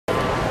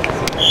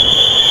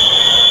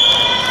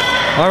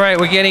All right,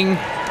 we're getting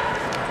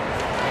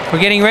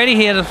ready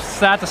here to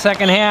start the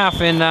second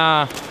half, and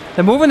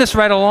they're moving this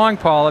right along,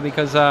 Paula,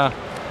 because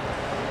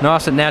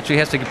Nausett naturally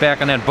has to get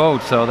back on that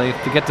boat, so they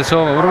have to get this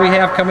over. What do we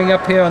have coming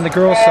up here on the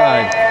girls'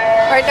 side?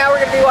 Right now we're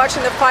going to be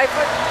watching the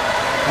 5-foot.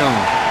 No.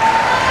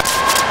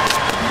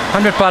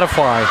 100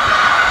 butterfly.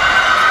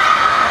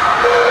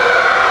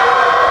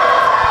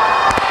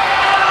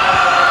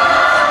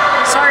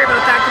 Sorry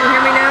about that. Can you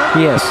hear me now?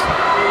 Yes.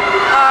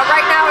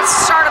 Right now it's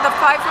the start of the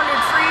 500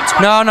 free.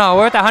 No,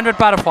 we're at the 100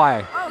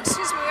 butterfly. Oh,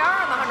 excuse me, we are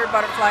on the 100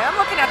 butterfly. I'm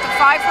looking at the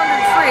 500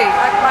 free.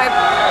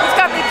 You've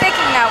got me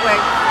thinking that way.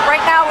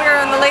 Right now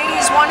we're in the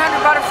ladies 100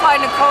 butterfly.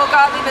 Nicole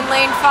Gottlieb in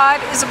lane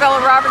 5,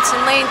 Isabella Roberts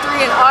in lane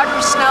 3, and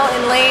Audrey Snell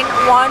in lane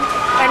 1.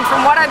 And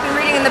from what I've been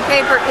reading in the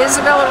paper,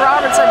 Isabella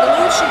Roberts, I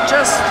believe she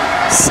just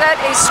set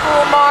a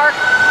school mark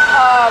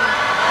on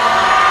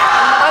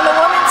the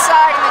women's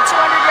side in the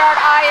 200-yard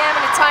IM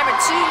in a time of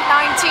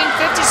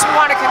 2:19.50. So we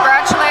want to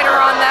congratulate her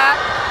on that.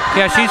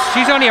 Yeah,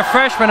 she's only a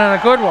freshman and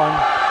a good one.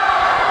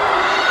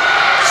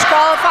 She's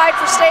qualified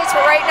for states,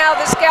 but right now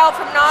this gal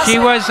from Nausett. She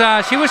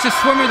was the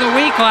swimmer of the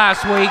week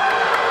last week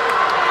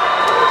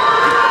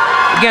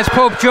against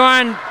Pope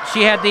John.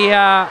 She had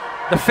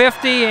the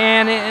 50,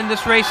 and in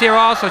this race here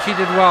also she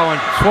did well. And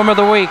swimmer of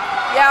the week.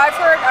 Yeah, I've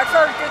heard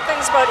good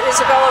things about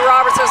Isabella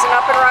Roberts as an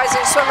up and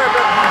rising swimmer.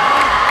 But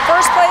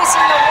first place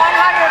in the 100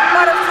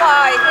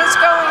 butterfly is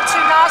going to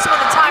Nausett with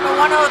a time of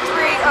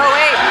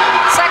 1:03.08.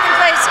 Second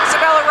place,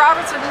 Isabella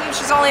Roberts. I believe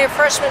she's only a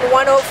freshman,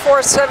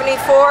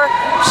 1:04.74.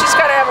 She's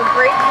got to have a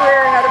great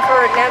career ahead of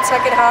her at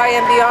Nantucket High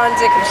and beyond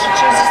if she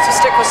chooses to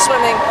stick with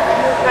swimming.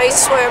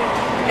 Nice swim.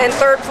 And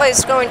third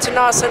place going to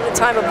Nausett at a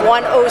time of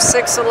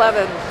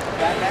 1:06.11.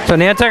 So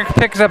Nantucket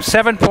picks up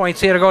 7 points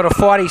here to go to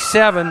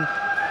 47.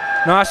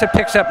 Nausett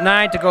picks up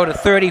 9 to go to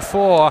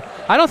 34.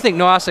 I don't think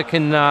Nausett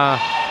can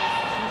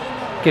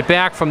get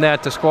back from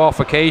that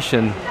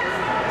disqualification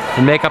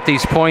and make up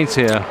these points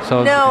here.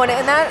 So no,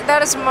 and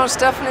that is a most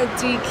definite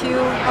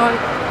DQ.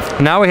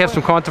 Now we have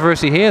some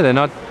controversy here. They're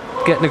not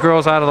getting the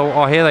girls out of the.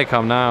 Oh, here they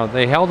come now.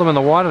 They held them in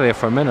the water there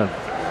for a minute.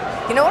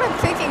 You know what I'm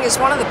thinking is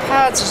one of the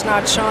pads is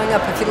not showing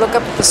up. If you look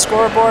up at the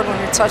scoreboard when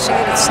you're touching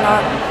it, it's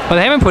not. Well,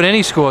 they haven't put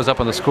any scores up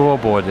on the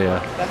scoreboard there.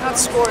 Not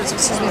scores,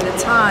 excuse me, the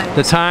times.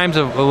 The times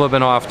have a little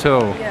bit off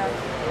too. Yeah.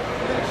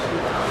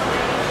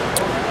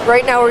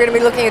 Right now we're going to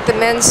be looking at the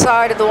men's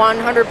side of the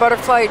 100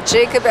 butterfly.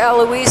 Jacob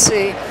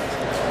Aloisi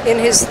in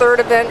his third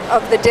event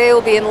of the day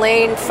will be in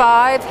lane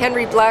 5,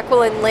 Henry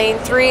Blackwell in lane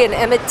 3, and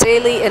Emmett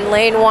Daly in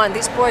lane 1.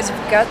 These boys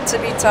have got to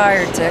be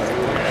tired, Dick.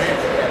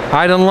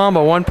 Island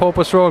Lumber, 1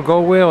 Popus Road,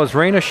 go Wheelers,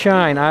 rain or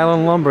shine,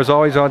 Island Lumber is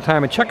always on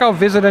time. And check out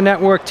Visitor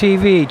Network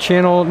TV,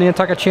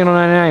 Nantucket Channel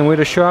 99, where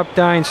to shop,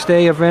 dine,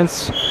 stay,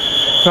 events,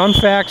 fun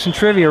facts and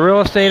trivia,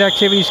 real estate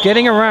activities,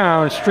 getting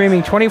around,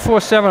 streaming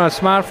 24/7 on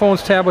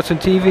smartphones, tablets,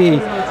 and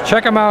TV.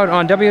 Check them out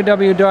on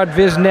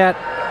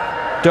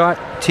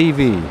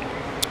www.visnet.tv.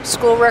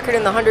 School record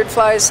in the 100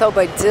 fly is held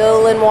by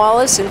Dylan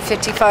Wallace in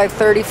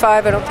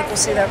 55:35. I don't think we'll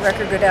see that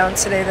record go down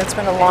today. That's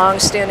been a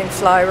long-standing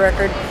fly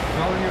record.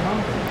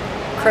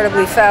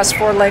 Incredibly fast,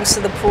 4 lengths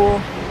of the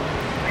pool.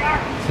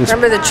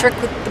 Remember, the trick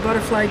with the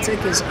butterfly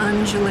tick is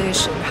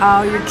undulation.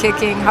 How you're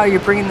kicking, how you're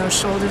bringing those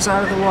shoulders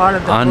out of the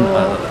water.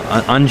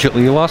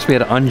 You lost me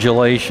at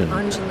undulation.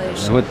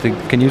 Undulation. What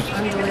can you?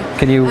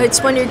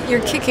 It's when you're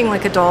kicking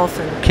like a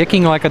dolphin.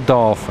 Kicking like a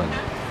dolphin.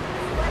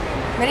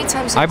 Many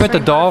times. I bet the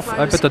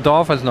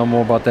dolphins know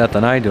more about that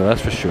than I do.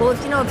 That's for sure. Well,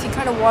 if you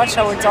kind of watch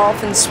how a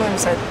dolphin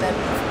swims, that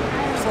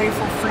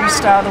playful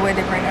freestyle, the way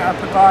they bring their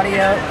upper body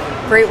out.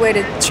 Great way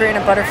to train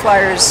a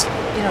butterfly is,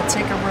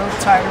 take a rope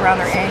tied around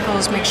their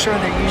ankles, make sure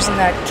they're using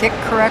that kick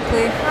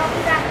correctly.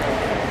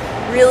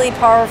 Really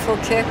powerful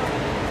kick.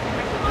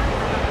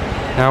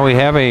 Now we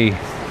have a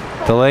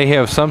delay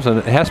here of something.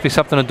 It has to be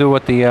something to do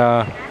with the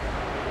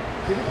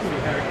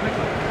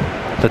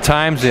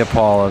times there,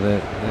 Paula.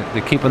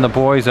 They're keeping the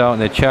boys out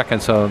and they're checking.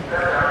 So I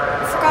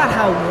forgot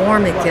how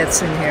warm it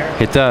gets in here.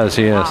 It does,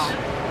 yes. Wow.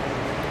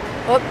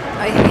 Oh,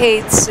 I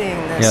hate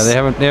seeing this. Yeah, they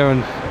haven't.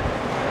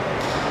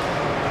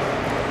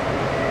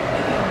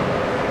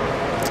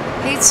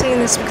 Seeing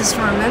this because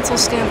from a mental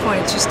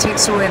standpoint it just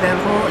takes away that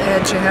whole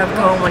edge you have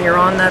going when you're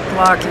on that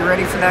block. You're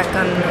ready for that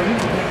gun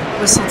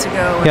whistle to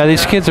go. Yeah,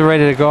 these kids are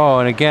ready to go,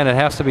 and again it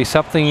has to be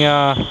something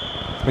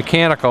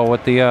mechanical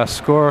with the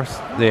score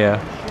there.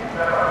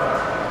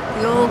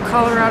 The old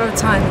Colorado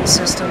timing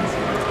system.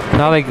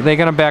 Now they're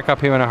going to back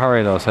up here in a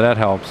hurry though, so that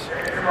helps.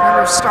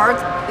 Remember,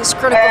 start is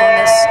critical in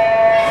this.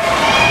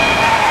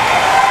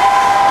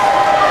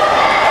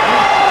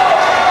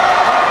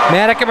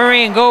 Nantucket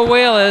Marine, go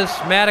Whalers,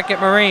 Nantucket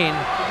Marine.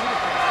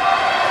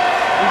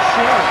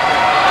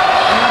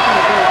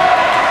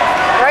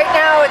 Right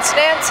now it's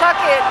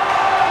Nantucket 1,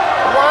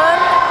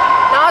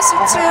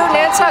 Nausett 2,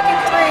 Nantucket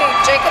 3.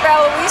 Jacob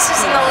Aloisi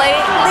is in the lead,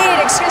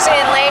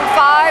 in lane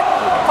 5,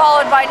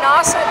 followed by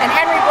Nausett and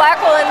Henry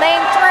Blackwell in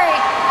lane 3.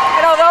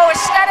 And although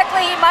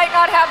aesthetically he might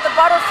not have the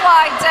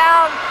butterfly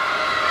down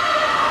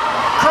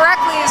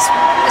correctly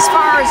as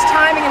far as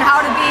timing and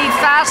how to be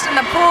fast in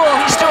the pool.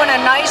 He's doing a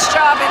nice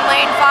job in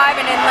lane 5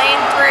 and in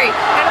lane 3.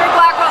 Henry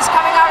Blackwell's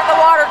coming out of the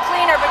water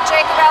cleaner, but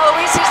Jacob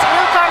Aloisi's the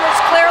newcomer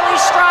is clearly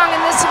strong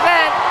in this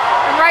event.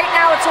 And right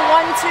now it's a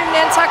 1-2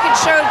 Nantucket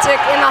show, Dick,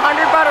 in the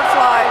 100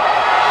 butterfly.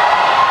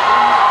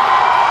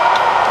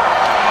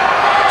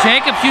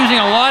 Jacob's using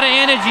a lot of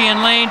energy in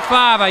lane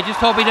 5. I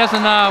just hope he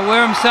doesn't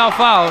wear himself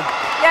out.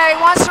 Yeah, he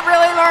wants to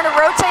really learn to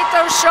rotate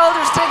those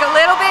shoulders, dig a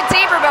little bit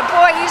deeper, but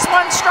boy, he's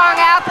one strong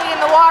athlete in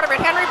the water. But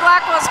Henry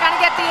Blackwell's going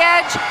to get the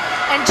edge,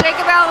 and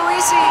Jacob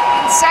Aloisi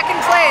in second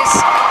place.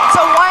 So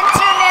 1-2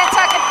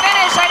 Nantucket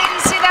finish. I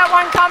didn't see that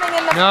one coming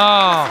in the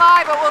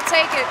fly, but we'll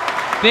take it.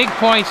 Big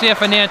points here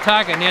for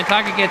Nantucket.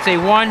 Nantucket gets a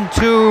 1,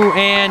 2,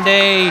 and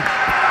a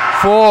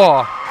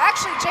 4.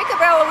 Actually, Jacob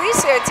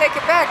Aloisi, I take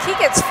it back. He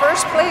gets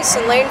first place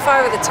in lane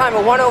 5 at the time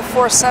of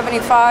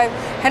 1:04.75.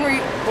 Henry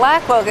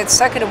Blackwell gets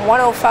second in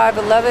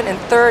 1:05.11, and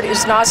third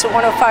is Nausett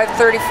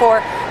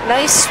 1:05.34.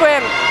 Nice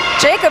swim.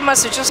 Jacob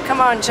must have just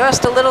come on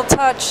just a little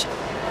touch,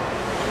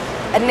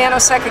 a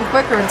nanosecond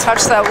quicker, and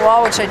touched that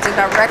wall, which I did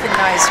not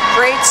recognize.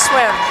 Great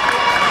swim.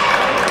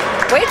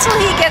 Wait till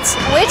he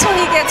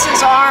gets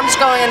his arms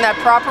going in that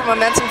proper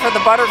momentum for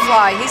the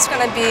butterfly. He's going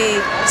to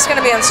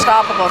be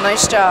unstoppable.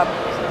 Nice job.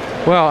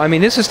 Well, I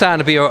mean, this is starting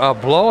to be a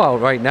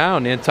blowout right now.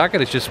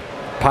 Nantucket is just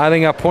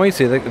piling up points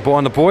here.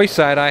 On the boys'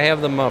 side, I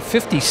have them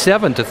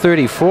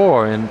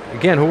 57-34, and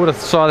again, who would have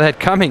saw that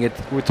coming?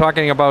 We're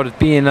talking about it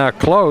being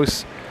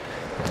close.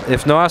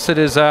 If Nausett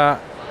is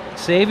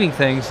saving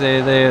things,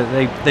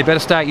 they better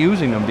start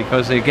using them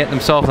because they're getting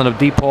themselves in a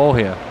deep hole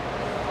here.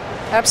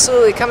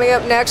 Absolutely. Coming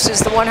up next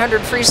is the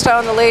 100 freestyle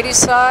on the ladies'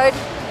 side.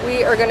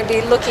 We are going to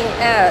be looking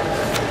at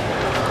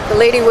the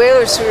Lady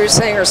Whalers, who we were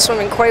saying are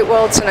swimming quite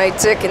well tonight,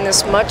 Dick, in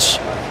this much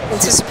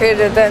anticipated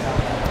event.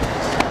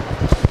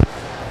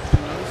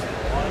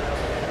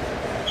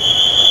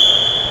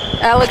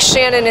 Alex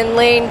Shannon in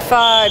lane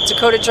 5,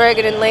 Dakota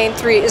Dragon in lane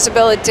 3,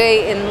 Isabella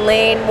Day in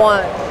lane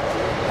 1.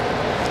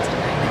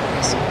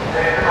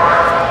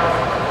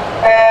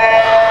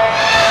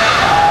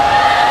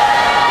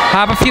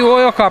 Harbor Fuel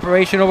Oil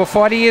Corporation, over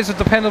 40 years of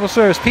dependable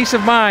service. Peace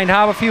of mind.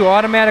 Harbor Fuel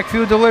automatic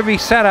fuel delivery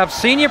setup,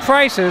 senior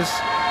prices,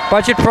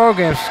 budget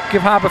programs.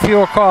 Give Harbor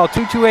Fuel a call,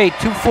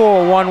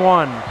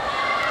 228-2411.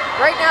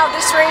 Right now,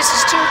 this race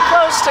is too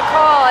close to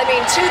call. I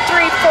mean, 2,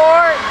 3,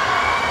 4,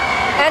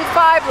 and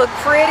 5 look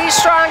pretty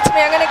strong to me.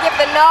 I'm going to give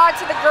the nod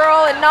to the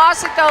girl in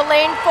Nausett, though,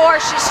 lane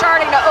 4. She's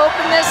starting to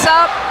open this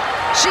up.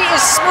 She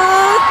is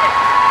smooth,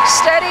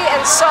 steady,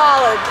 and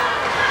solid.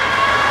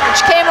 And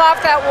she came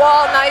off that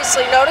wall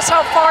nicely. Notice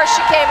how far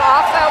she came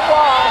off that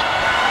wall.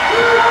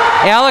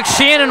 Alex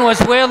Shannon was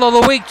Whale of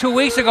the Week 2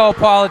 weeks ago,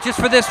 Paula, just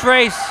for this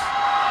race.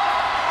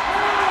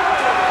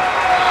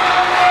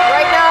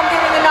 Right now I'm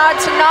giving the nod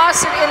to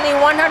Nausett in the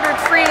 100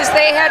 free as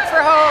they head for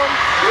home.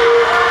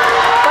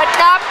 But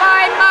not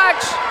by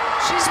much.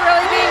 She's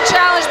really being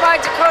challenged by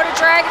Dakota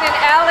Dragon and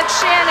Alex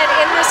Shannon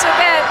in this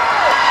event.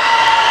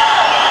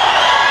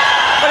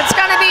 But it's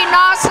going to be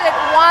Nausett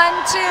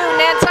 1, 2,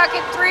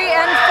 Nantucket 3,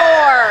 and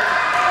 4.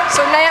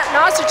 So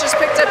Nausett just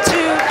picked up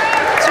two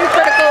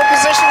critical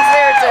positions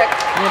there, Dick.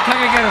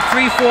 Nantucket got a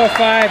 3, 4,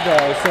 5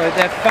 though. So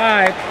that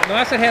 5,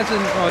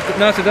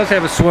 Nausett does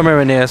have a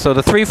swimmer in there. So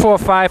the 3, 4,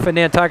 5 for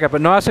Nantucket,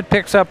 but Nausett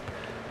picks up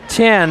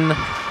 10.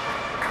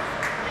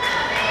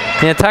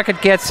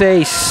 Nantucket gets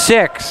a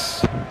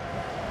 6.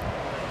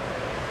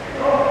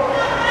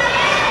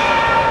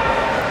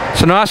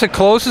 So Nausett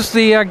closes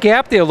the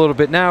gap there a little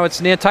bit. Now it's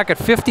Nantucket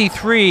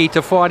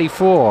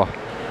 53-44.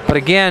 But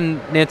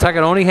again,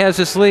 Nantucket only has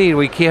this lead.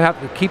 We keep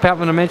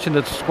having to mention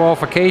the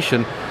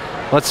disqualification.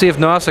 Let's see if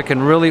Nausett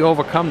can really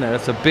overcome that.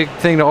 It's a big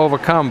thing to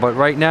overcome. But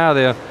right now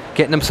they're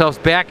getting themselves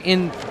back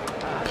in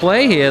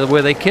play here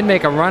where they can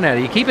make a run at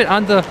it. You keep it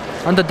under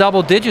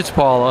double digits,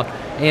 Paula,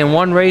 and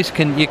one race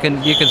you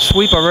can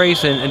sweep a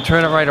race and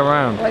turn it right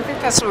around. Well, I think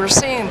that's what we're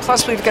seeing.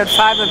 Plus, we've got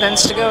 5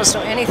 events to go, so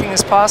anything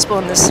is possible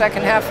in the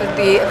second half of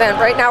the event.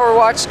 Right now,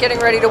 we're getting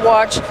ready to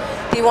watch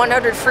the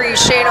 100 free.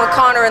 Shane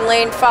O'Connor in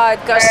lane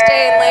 5, Gus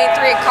Day in lane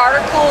 3, and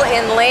Carter Cool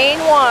in lane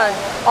 1.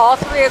 All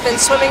 3 have been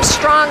swimming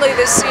strongly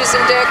this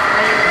season, Dick.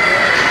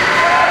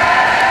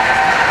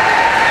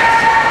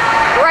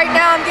 Right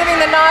now, I'm giving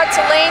the nod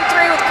to lane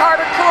 3 with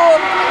Carter Cool,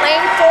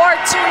 lane 4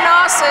 to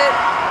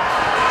Nausett.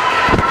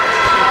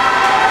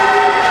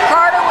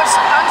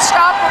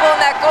 Unstoppable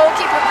in that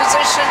goalkeeper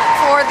position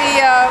for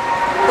the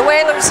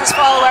Whalers this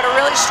fall, had a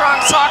really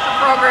strong soccer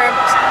program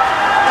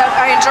that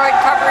I enjoyed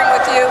covering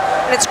with you,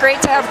 and it's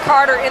great to have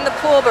Carter in the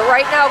pool, but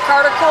right now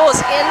Carter Cole is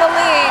in the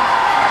lead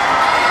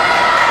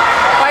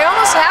by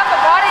almost half a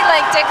body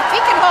length, Dick. If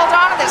he can hold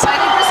on to this, I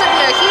think this would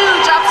be a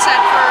huge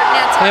upset for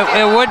Nantucket.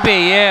 It would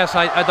be, yes.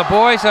 The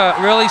boys are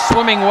really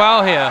swimming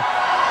well here.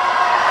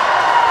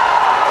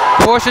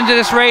 Portions of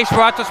this race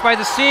brought to us by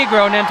the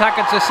Seagro,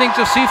 Nantucket's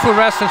distinctive seafood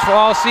restaurants for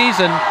all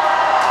season.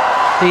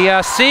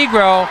 The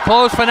Seagro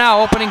closed for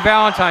now, opening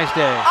Valentine's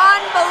Day.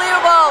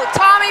 Unbelievable.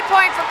 Tommy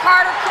point for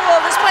Carter Cool.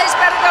 This place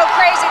better go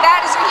crazy.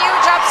 That is a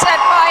huge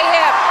upset by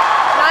him.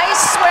 Nice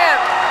swim.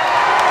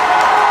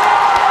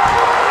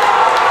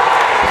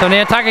 So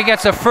Nantucket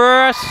gets a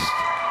first,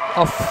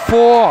 a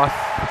fourth.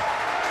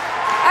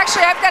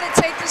 Actually, I've got to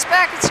take this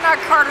back. It's not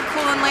Carter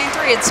Cool in lane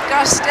 3. It's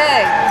Gus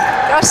Day.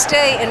 Gus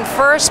Day in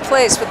first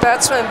place with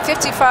that swim,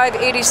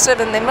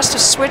 55.87. They must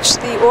have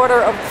switched the order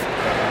of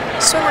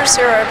swimmers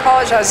here. I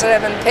apologize, I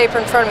have the paper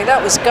in front of me.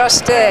 That was Gus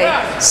Day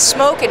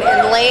smoking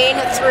in lane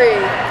 3,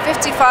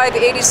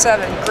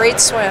 55.87. Great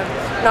swim.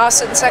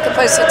 Nausett in second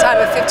place at the time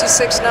of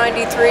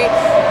 56.93.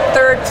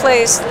 Third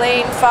place,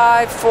 lane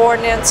 5 for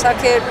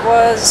Nantucket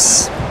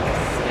was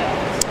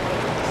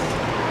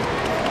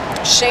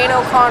Shane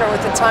O'Connor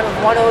with a time of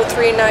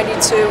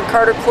 103.92.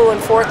 Carter Cool in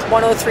fourth,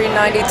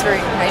 103.93.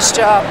 Nice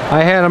job.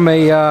 I had them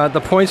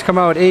the points come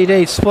out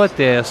 8-8 split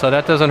there, so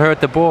that doesn't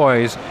hurt the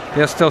boys.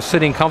 They're still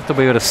sitting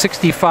comfortably with a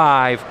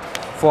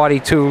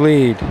 65-42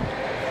 lead.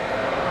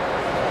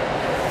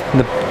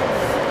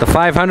 The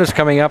 500's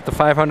coming up. The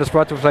 500's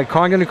brought to us by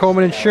Congdon &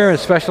 Coleman Insurance,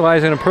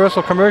 specializing in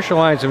personal commercial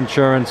lines of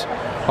insurance.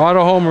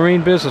 Auto, home,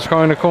 marine business.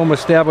 Congdon & Coleman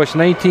established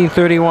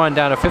 1931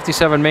 down at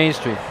 57 Main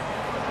Street.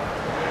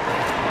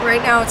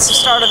 Right now it's the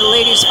start of the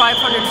ladies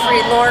 500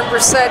 free. Lauren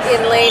Brissett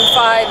in lane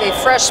 5, a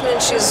freshman.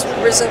 She's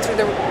risen through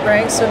the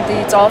ranks of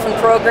the Dolphin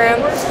program.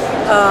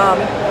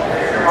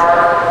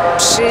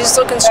 She's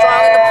looking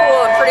strong in the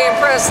pool. I'm pretty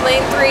impressed.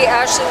 Lane 3,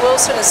 Ashley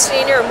Wilson, a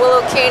senior, and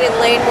Willow Kane in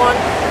lane 1.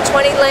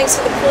 20 lengths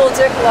of the pool,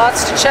 Dick.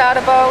 Lots to chat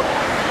about.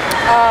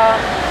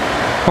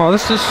 Well,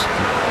 this is...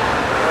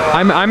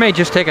 I may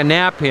just take a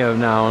nap here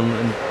now.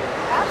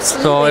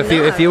 So if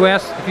you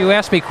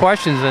ask me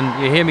questions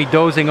and you hear me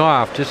dozing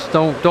off, just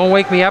don't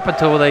wake me up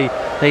until they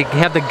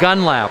have the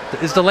gun lap.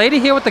 Is the lady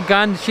here with the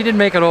gun? She didn't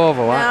make it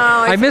over. No,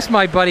 I miss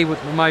my buddy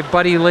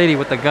lady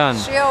with the gun.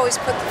 She always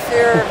put the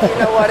fear of you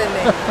know what in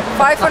me.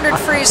 500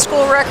 free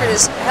school record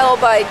is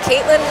held by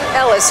Caitlin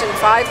Ellis in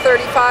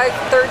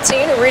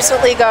 5:35.13, who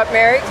recently got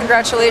married.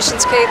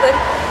 Congratulations, Caitlin.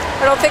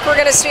 I don't think we're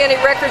going to see any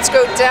records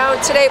go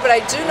down today, but I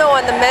do know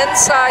on the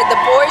men's side,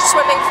 the boys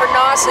swimming for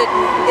Nausett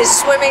is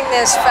swimming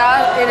this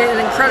fast in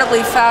an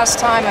incredibly fast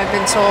time, I've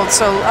been told.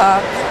 So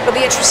it'll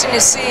be interesting to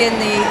see in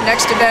the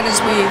next event as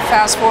we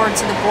fast forward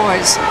to the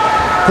boys.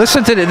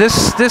 Listen to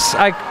this.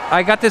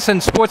 I got this in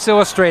Sports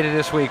Illustrated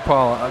this week,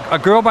 Paul. A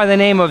girl by the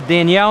name of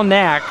Danielle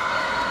Knack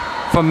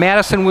from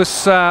Madison,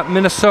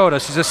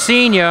 Minnesota. She's a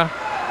senior.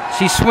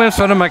 She swims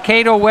for the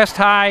Mankato West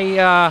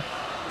High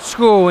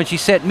school, and she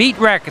set meet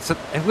records.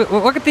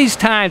 Look at these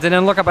times and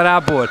then look up at our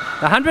board.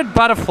 The 100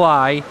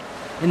 butterfly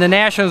in the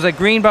Nationals at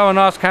Greenboro,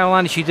 North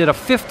Carolina, she did a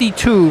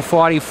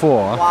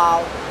 52.44.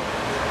 Wow.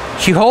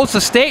 She holds the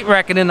state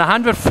record in the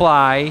 100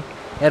 fly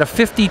at a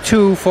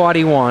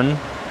 52.41.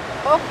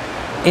 Oh.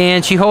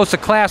 And she holds the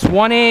Class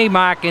 1A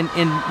mark in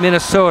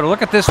Minnesota.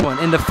 Look at this one.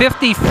 In the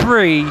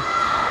 53,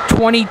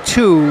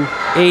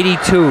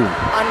 22.82.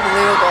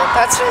 Unbelievable.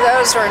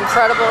 Those are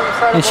incredible.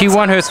 And she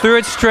won her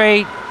third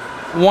straight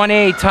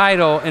 1A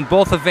title in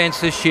both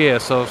events this year,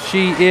 so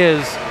she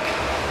is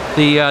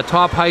the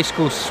top high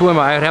school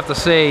swimmer. I'd have to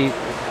say,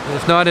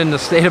 if not in the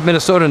state of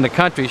Minnesota, in the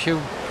country. She'll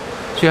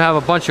have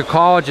a bunch of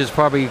colleges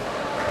probably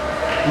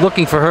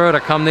looking for her to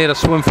come there to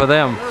swim for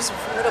them. Those are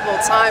formidable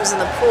times in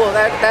the pool.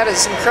 That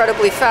is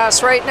incredibly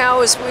fast. Right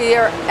now, as we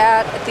are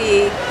at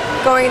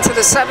going into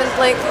the 7th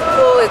length of the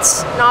pool,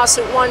 it's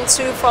Nausett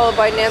 1-2, followed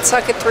by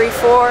Nantucket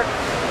 3-4.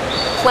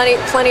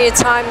 Plenty of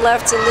time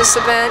left in this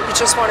event. You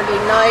just want to be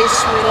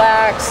nice,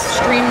 relaxed,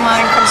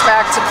 streamline comes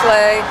back to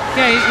play.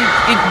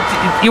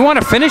 Yeah, you want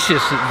to finish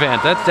this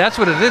event. That's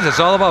what it is. It's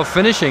all about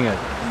finishing it.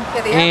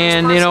 Yeah,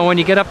 and you know, when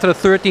you get up to the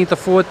 13th or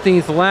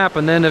 14th lap,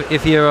 and then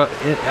if you're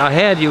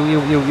ahead, you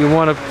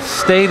want to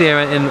stay there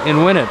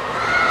and win it.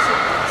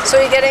 So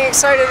you're getting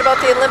excited about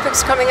the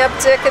Olympics coming up,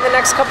 Dick, in the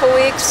next couple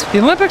weeks? The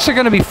Olympics are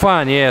going to be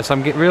fun. Yes,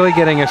 I'm really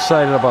getting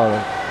excited about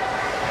it.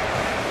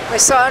 I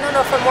don't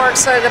know if I'm more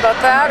excited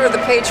about that or the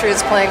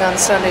Patriots playing on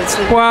Sunday.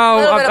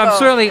 Well, I'm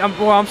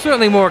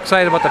certainly more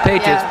excited about the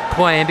Patriots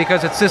playing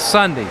because it's this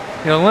Sunday.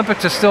 The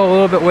Olympics are still a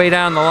little bit way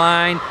down the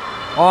line.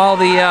 All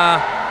the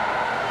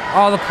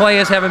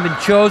players haven't been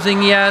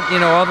chosen yet. You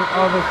know,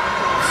 all the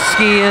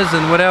skiers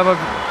and whatever.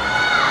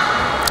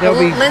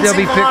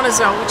 Lindsay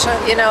Milanazo, which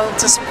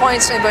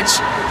disappoints me, but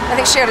I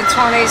think she had a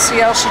torn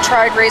ACL. She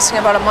tried racing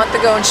about a month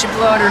ago and she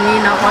blew out her knee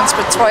not once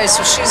but twice,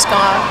 so she's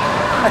gone.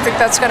 I think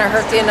that's going to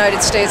hurt the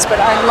United States, but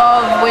I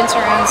love Winter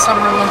and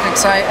Summer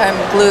Olympics. I'm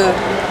glued.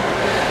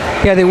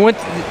 Yeah, the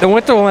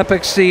Winter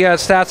Olympics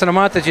starts in a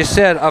month, as you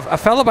said. A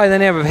fellow by the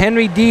name of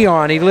Henry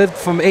Dion, he lived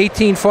from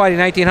 1840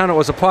 to 1900,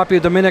 was a popular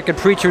Dominican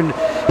preacher, and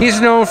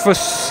he's known for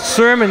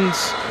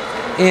sermons,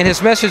 and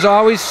his message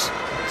always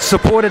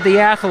supported the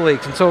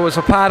athletes, and so it was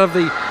a part of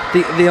the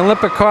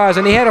Olympic cause.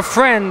 And he had a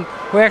friend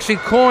who actually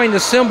coined the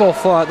symbol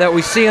that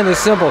we see in the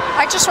symbol.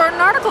 I just wrote an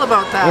article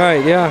about that.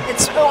 Right, yeah.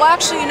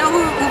 Actually, you know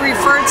who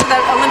referred to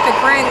that Olympic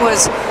ring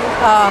was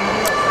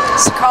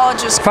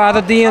psychologist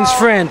Father Dion's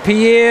friend,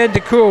 Pierre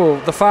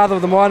Decoux, the father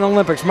of the modern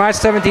Olympics. March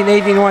 17,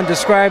 1881,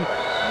 described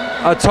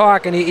a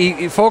talk, and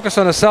he focused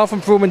on the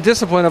self-improvement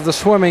discipline of the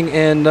swimming,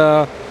 and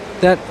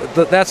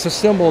that's the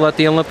symbol that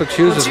the Olympics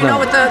uses now. Do you know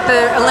what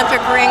the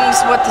Olympic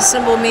rings, what the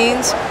symbol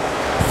means?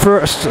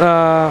 First,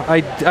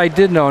 I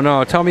did know.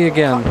 No, tell me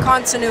again.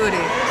 Continuity.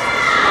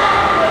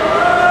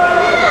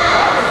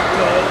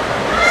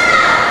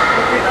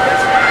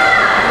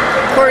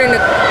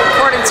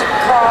 According to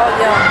Carl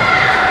Jung.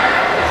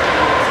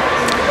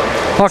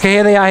 Okay,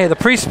 here they are. Here, the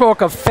priest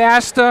spoke of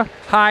faster,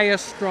 higher,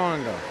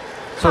 stronger.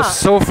 So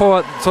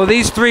so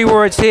these three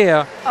words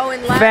here. Oh,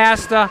 in Latin.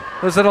 Faster.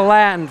 Those are the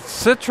Latin.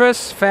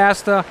 Citrus,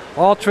 faster.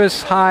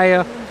 Altris,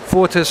 higher.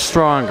 Fortis,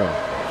 stronger.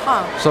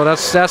 Huh. So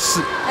that's.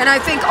 And I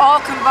think all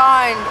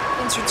combined,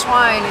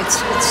 intertwined, it's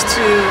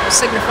to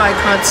signify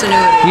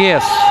continuity.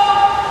 Yes.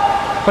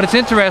 But it's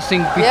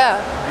interesting.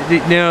 Yeah. You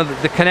know,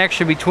 the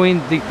connection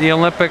between the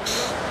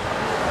Olympics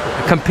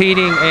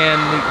competing and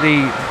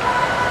the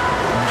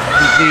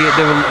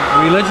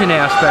religion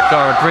aspect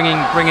of it,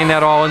 bringing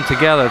that all in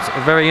together. It's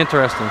very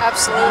interesting.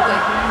 Absolutely.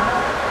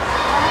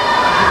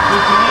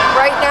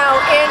 Right now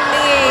in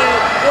the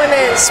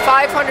women's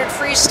 500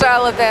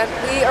 freestyle event,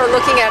 we are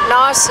looking at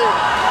Nauset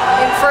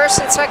in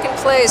first and second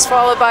place,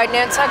 followed by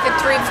Nantucket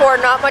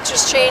 3-4. Not much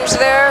has changed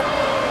there.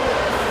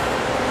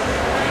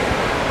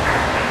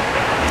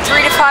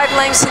 3 to 5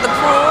 lengths of the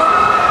pool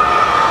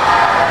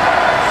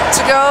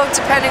to go,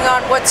 depending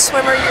on what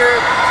swimmer you're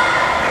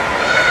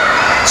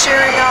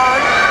cheering on.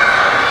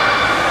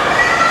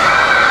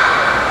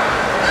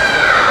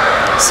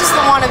 This is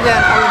the one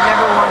event I would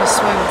never want to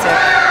swim to.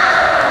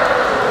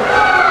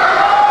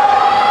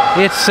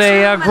 It's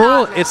a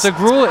gruel. It's a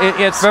gruel.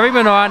 It's very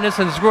monotonous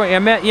and it's grueling.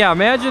 Yeah,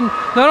 imagine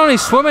not only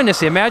swimming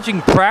this,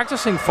 imagine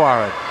practicing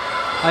for it.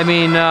 I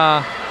mean,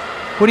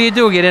 what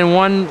do? Get in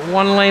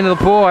one lane of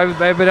the pool.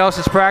 Everybody else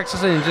is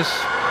practicing and just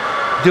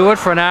do it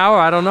for an hour.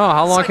 I don't know.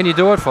 How long can you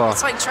do it for?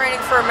 It's like training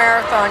for a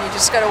marathon. You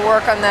just got to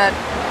work on that.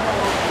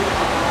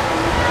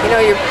 You know,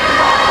 your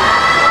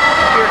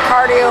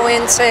cardio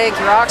intake,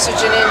 your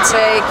oxygen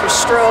intake, your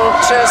stroke,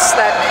 just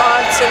that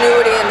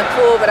continuity in the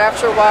pool. But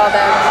after a while,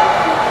 that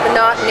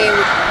monotony,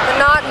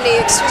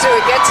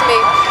 would get to me.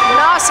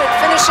 Nauset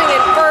finishing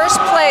in first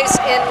place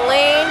in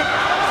lane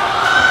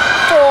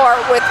 4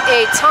 with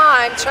a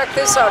time, check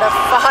this out, of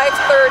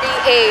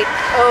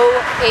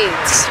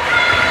 5:38.08.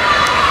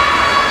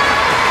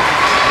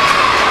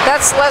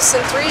 That's less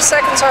than 3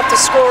 seconds off the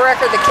school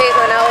record that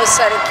Caitlin Ellis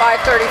set at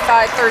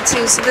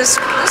 5:35.13. So this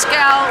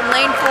gal in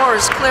lane 4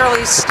 is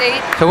clearly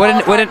state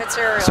qualified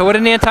material. So what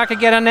did Nantucket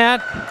get on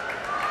that?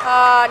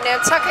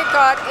 Nantucket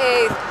got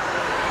a.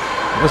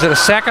 Was it a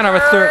second or a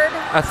third?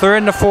 A third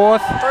and a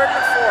fourth? Third and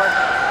a fourth.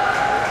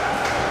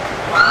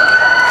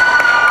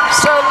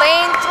 So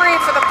lane 3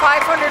 for the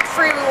 500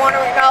 free, we want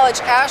to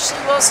acknowledge Ashley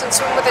Wilson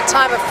swimming with a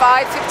time of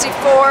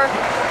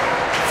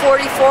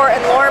 5:54.44,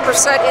 and Lauren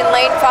Brissett in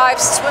lane 5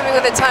 swimming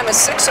with a time of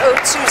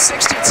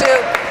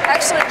 6:02.62.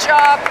 Excellent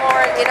job,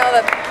 Lauren. You know,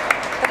 the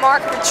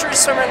mark of a true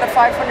swimmer in the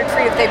 500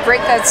 free, if they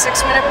break that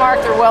 6-minute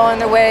mark, they're well on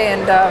their way,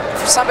 and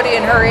for somebody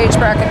in her age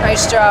bracket,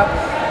 nice job.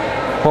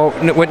 Well,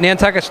 with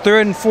Nantucket's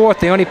third and fourth,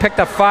 they only picked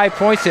up 5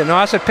 points there.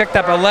 Nauset picked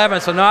up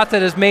 11, so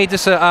Nauset has made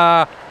this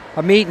a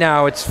meet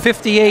now. It's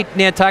 58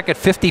 Nantucket,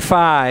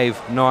 55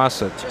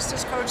 Nauset. Just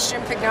as Coach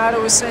Jim Pignato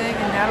was saying,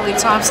 and Natalie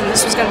Thompson,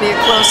 this was going to be a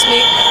close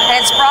meet, and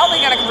it's probably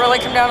going to really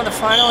come down to the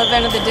final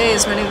event of the day,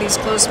 as many of these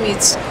close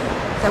meets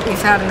that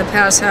we've had in the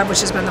past have,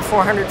 which has been the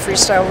 400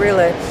 freestyle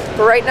relay.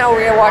 But right now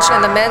we're watching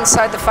on the men's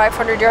side the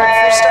 500-yard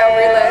freestyle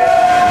relay.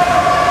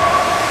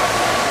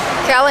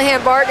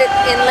 Callahan Bartlett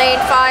in lane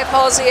 5,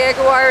 Halsey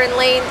Aguirre in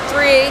lane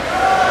 3,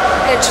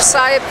 and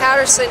Josiah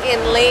Patterson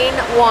in lane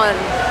 1.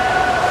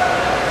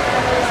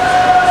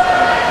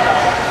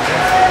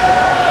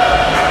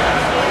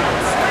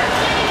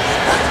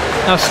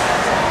 Now,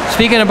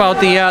 speaking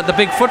about the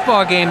big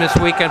football game this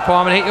weekend,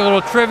 Paul, I'm going to hit you a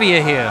little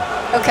trivia here.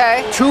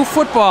 Okay. 2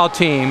 football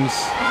teams,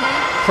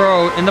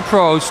 in the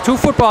pros, 2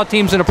 football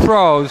teams in the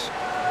pros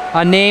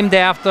are named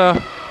after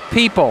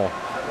people.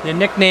 Their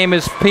nickname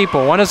is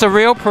people. One is a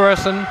real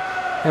person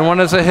and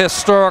one is a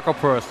historical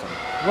person.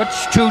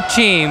 Which 2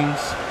 teams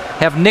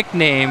have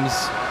nicknames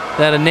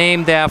that are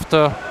named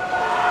after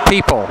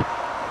people?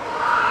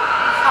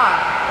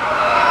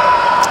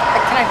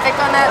 Can I think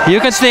on that? You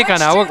can think on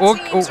that.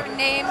 Teams are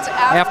named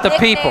after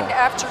people.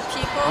 After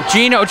people.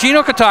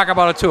 Gino could talk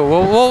about it too.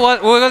 We'll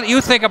let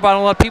you think about it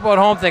and let people at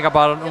home think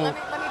about it. Yeah, let me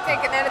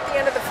think, and then at the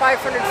end of the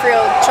 500 free,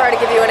 I'll try to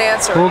give you an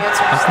answer. We'll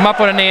come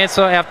up with an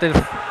answer after. I'm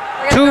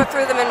going to go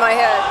through them in my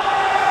head.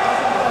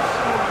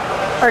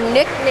 Are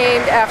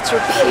nicknamed after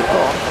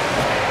people.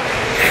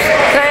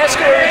 Can I ask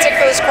you a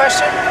ridiculous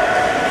question?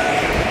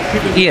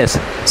 Yes.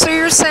 So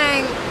you're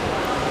saying,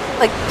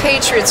 like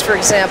Patriots, for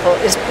example,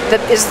 is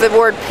the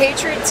word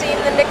Patriot team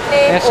the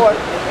nickname, Yes. or?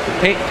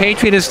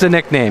 Patriot is the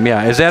nickname.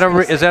 Yeah. Is that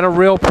a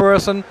real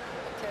person?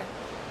 Okay.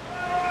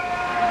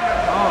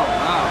 Oh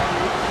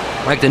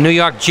wow. Like the New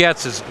York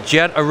Jets, is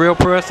Jet a real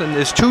person?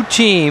 There's 2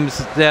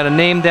 teams that are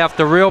named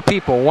after real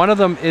people. One of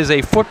them is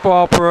a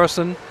football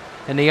person,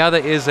 and the other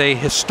is a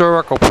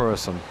historical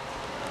person.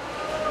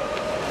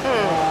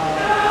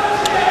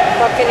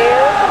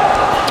 Buccaneer.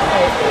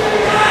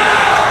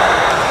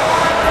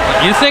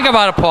 You think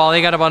about it, Paul.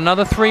 You got about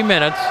another 3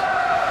 minutes.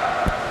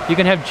 You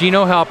can have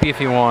Gino help you if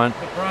you want.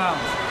 The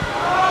Browns.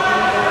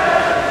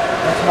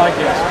 That's my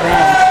guess.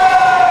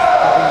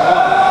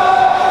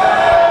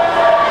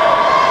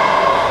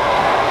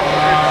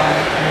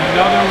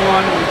 Another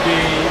one would be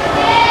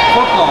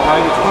football,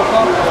 right? It's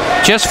football?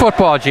 Just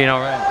football, Gino,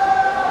 right?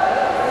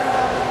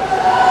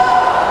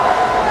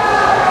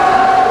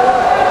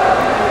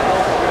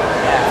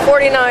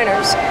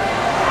 49ers.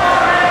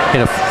 Okay,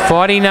 the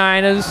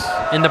 49ers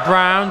and the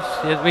Browns,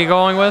 are we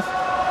going with?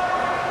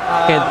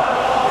 Okay.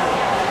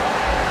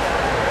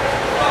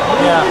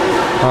 Yeah.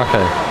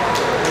 Okay.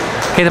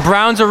 Okay, the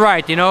Browns are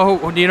right. Do you know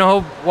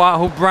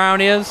who Brown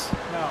is?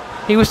 No.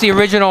 He was the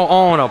original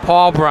owner,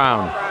 Paul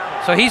Brown.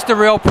 So he's the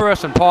real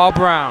person, Paul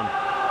Brown.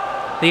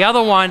 The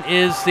other one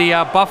is the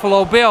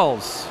Buffalo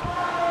Bills.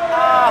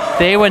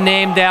 They were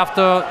named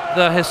after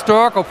the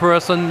historical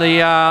person,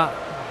 the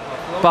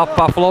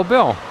Buffalo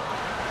Bill.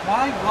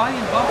 Why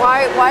in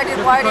Buffalo? Why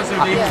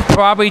did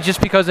Probably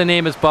just because the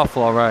name is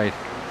Buffalo, right?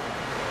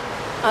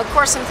 Of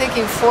course, I'm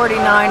thinking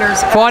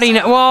 49ers.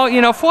 Well,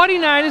 you know,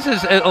 49ers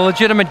is a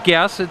legitimate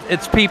guess.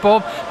 It's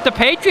people. The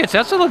Patriots,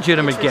 that's a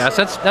legitimate guess.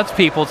 That's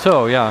people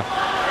too, yeah.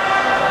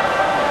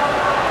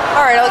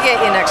 All right, I'll get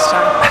you next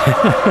time.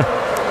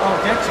 Oh,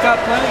 Dick's got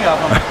plenty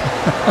of them.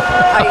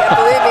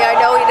 Believe me, I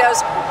know he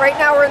does. Right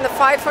now we're in the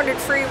 500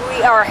 free.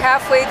 We are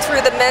halfway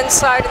through the men's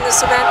side in this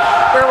event.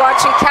 We're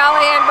watching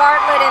Callahan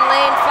Bartlett in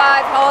lane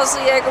 5,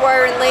 Halsey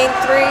Aguirre in lane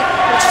 3,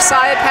 and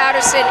Josiah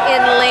Patterson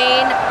in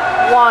lane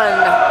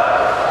 1.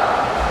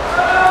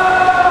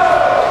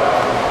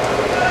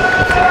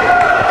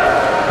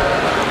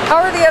 How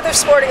are the other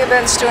sporting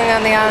events doing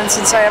on the island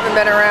since I haven't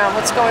been around?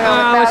 What's going on with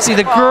basketball? Let's see,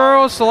 the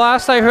girls, the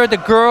last I heard, the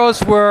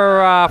girls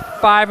were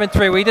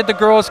 5-3. We did the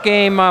girls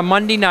game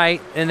Monday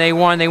night, and they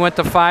won. They went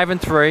to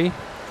 5-3.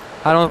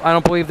 I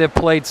don't believe they've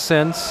played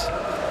since.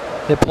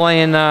 They're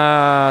playing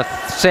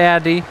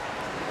Saturday.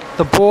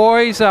 The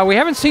boys, we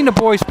haven't seen the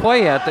boys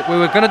play yet. We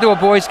were going to do a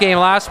boys game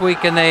last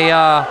week, and they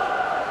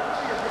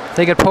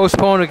got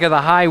postponed to get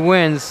the high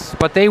winds,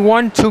 but they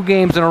won 2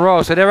 games in a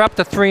row, so they're up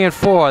to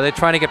 3-4. They're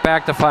trying to get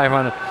back to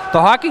 500.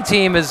 The hockey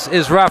team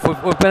is rough.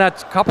 We've been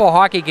at a couple of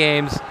hockey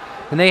games,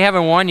 and they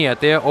haven't won yet.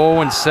 They're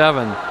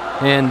 0-7,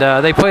 and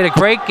they played a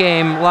great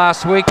game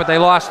last week, but they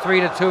lost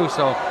 3-2.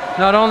 So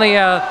not only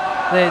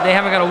they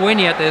haven't got a win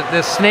yet,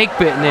 they're snake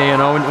bitten there. You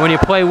know, when you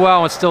play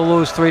well and still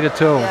lose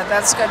 3-2. Yeah,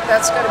 that's good.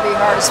 That's going to be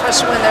hard,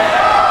 especially when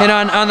they're.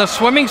 And on the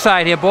swimming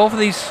side here, both of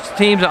these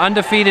teams are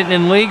undefeated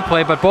in league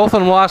play, but both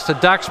of them lost to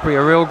Duxbury,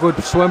 a real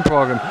good swim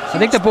program. I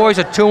think the boys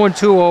are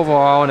 2-2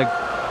 overall, and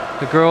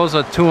the girls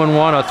are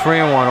 2-1 or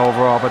 3-1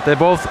 overall, but they're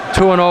both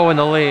 2-0 in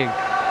the league.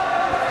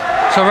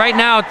 So right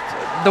now,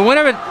 the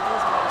winner of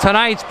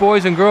tonight's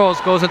boys and girls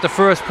goes into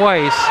first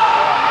place,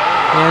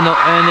 and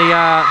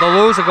the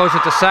loser goes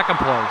into second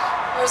place.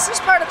 Is this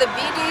part of the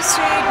BDC?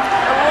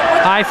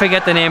 I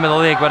forget the name of the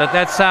league, but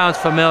that sounds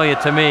familiar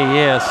to me,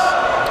 yes.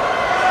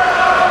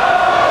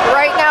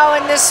 Right now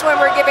in this swim,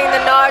 we're giving the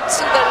nod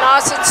to the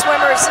Nauset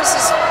swimmers. This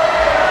is,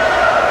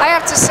 I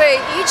have to say,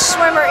 each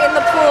swimmer in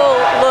the pool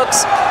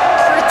looks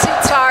pretty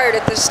tired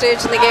at this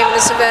stage in the game in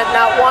this event.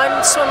 Not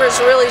one swimmer is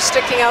really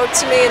sticking out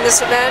to me in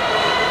this event.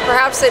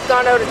 Perhaps they've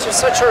gone out at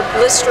just such a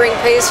blistering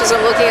pace as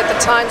I'm looking at the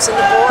times on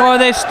the board. Well,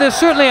 they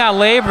certainly are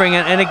laboring,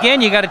 and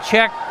again, you got to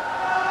check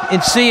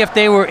and see if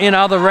they were in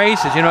other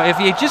races. You know, if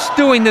you're just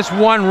doing this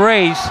one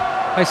race,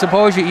 I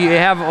suppose you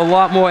have a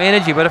lot more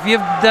energy. But if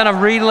you've done a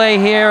relay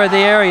here or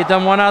there, or you've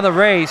done one other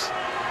race,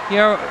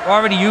 you're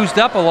already used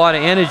up a lot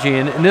of energy,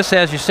 and this,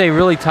 as you say,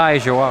 really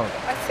tires you out.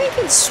 I think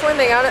in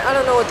swimming, I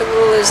don't know what the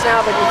rule is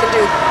now, but you can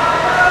do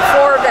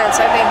 4 events,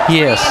 I think.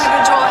 Yes. 3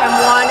 individual and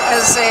 1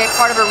 as a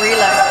part of a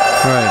relay.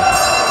 Right.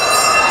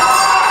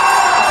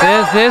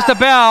 There's the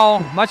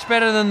bell. Much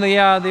better than the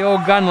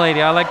old gun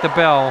lady. I like the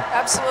bell.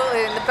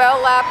 Absolutely. In the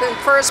bell lap, in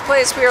first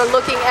place, we are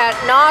looking at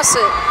Nauset.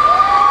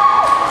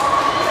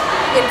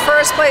 In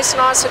first place,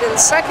 Nauset in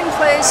second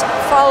place,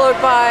 followed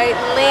by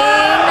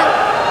lane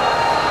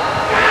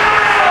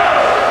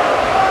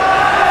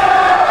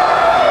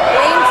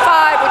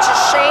 5, which is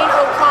Shane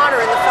O'Connor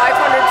in the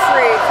 500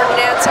 free for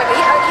Nantucket.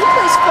 He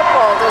plays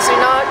football, does he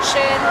not,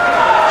 Shane?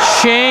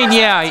 Shane,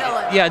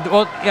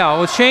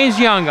 well, Shane's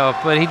younger,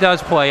 but he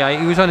does play.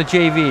 He was on the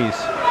JVs.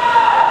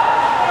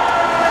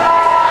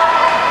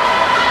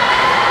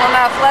 Well, an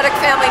athletic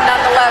family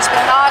nonetheless,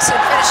 but Nauset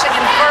finishing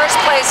in first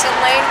place in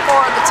lane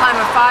 4 at the time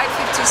of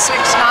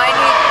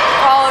 5:56.90,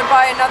 followed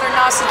by another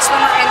Nauset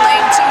swimmer in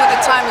lane 2 with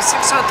a time of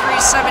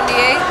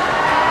 6:03.78.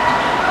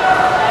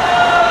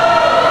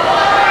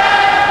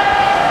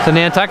 So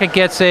Nantucket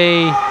gets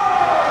a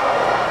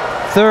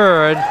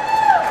third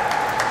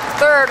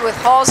with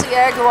Halsey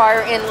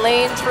Aguirre in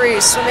lane 3,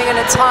 swimming in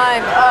a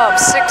time of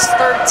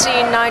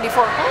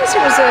 6:13.94. Halsey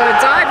was a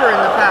diver in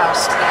the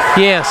past.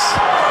 Yes.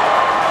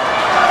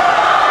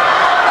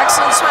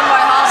 Excellent swim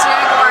by Halsey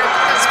Aguirre.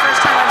 That's the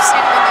first time I've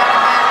seen him in that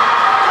event.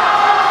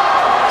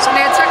 So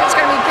Nantucket's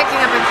going to be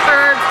picking up a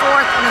 3rd,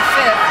 4th, and a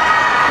 5th.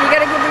 You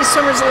got to give these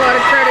swimmers a lot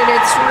of credit.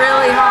 It's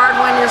really hard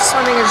when you're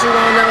swimming, as you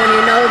all know, and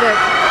you know that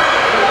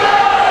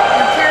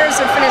your peers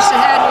have finished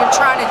ahead and you're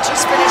trying to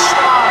just finish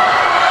strong.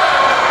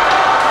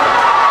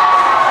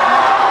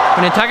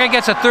 Nantucket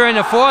gets a third and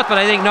a fourth, but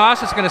I think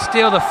Nausett's going to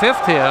steal the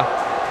fifth here.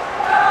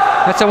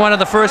 That's one of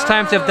the first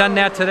times they've done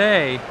that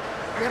today.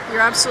 Yep,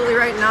 you're absolutely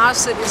right.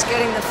 Nauset is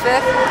getting the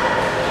fifth.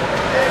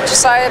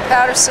 Josiah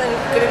Patterson,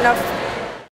 good enough